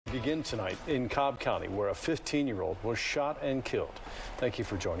Begin tonight in Cobb County, where a 15-year-old was shot and killed. Thank you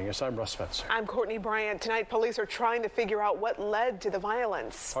for joining us. I'm Russ Spencer. I'm Courtney Bryant. Tonight, police are trying to figure out what led to the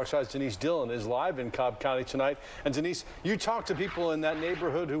violence. Our Denise Dillon is live in Cobb County tonight. And Denise, you talked to people in that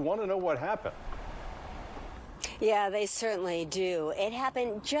neighborhood who want to know what happened. Yeah, they certainly do. It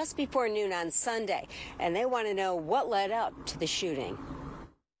happened just before noon on Sunday, and they want to know what led up to the shooting.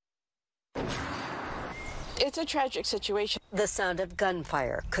 It's a tragic situation. The sound of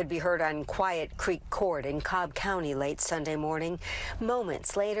gunfire could be heard on Quiet Creek Court in Cobb County late Sunday morning.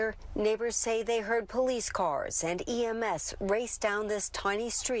 Moments later, neighbors say they heard police cars and EMS race down this tiny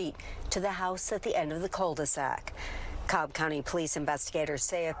street to the house at the end of the cul-de-sac. Cobb County police investigators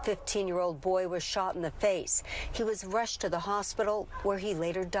say a 15-year-old boy was shot in the face. He was rushed to the hospital where he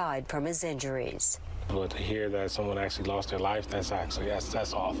later died from his injuries. But to hear that someone actually lost their life, that's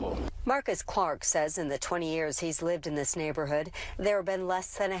awful. Marcus Clark says in the 20 years he's lived in this neighborhood, there have been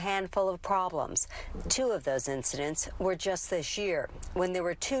less than a handful of problems. 2 of those incidents were just this year, when there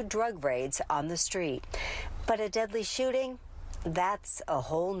were 2 drug raids on the street. But a deadly shooting, that's a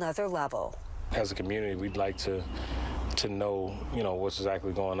whole nother level. As a community, we'd like to know, what's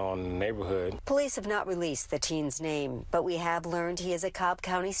exactly going on in the neighborhood. Police have not released the teen's name, but we have learned he is a Cobb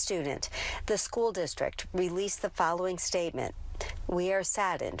County student. The school district released the following statement. We are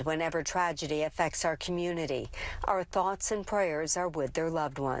saddened whenever tragedy affects our community. Our thoughts and prayers are with their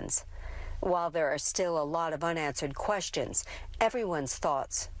loved ones. While there are still a lot of unanswered questions, everyone's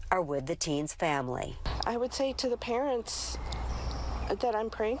thoughts are with the teen's family. I would say to the parents that I'm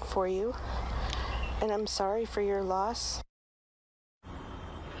praying for you, and I'm sorry for your loss.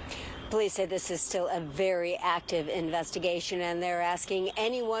 Police say this is still a very active investigation, and they're asking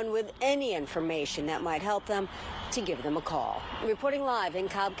anyone with any information that might help them to give them a call. Reporting live in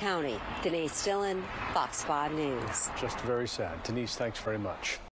Cobb County, Denise Dillon, Fox 5 News. Just very sad. Denise, thanks very much.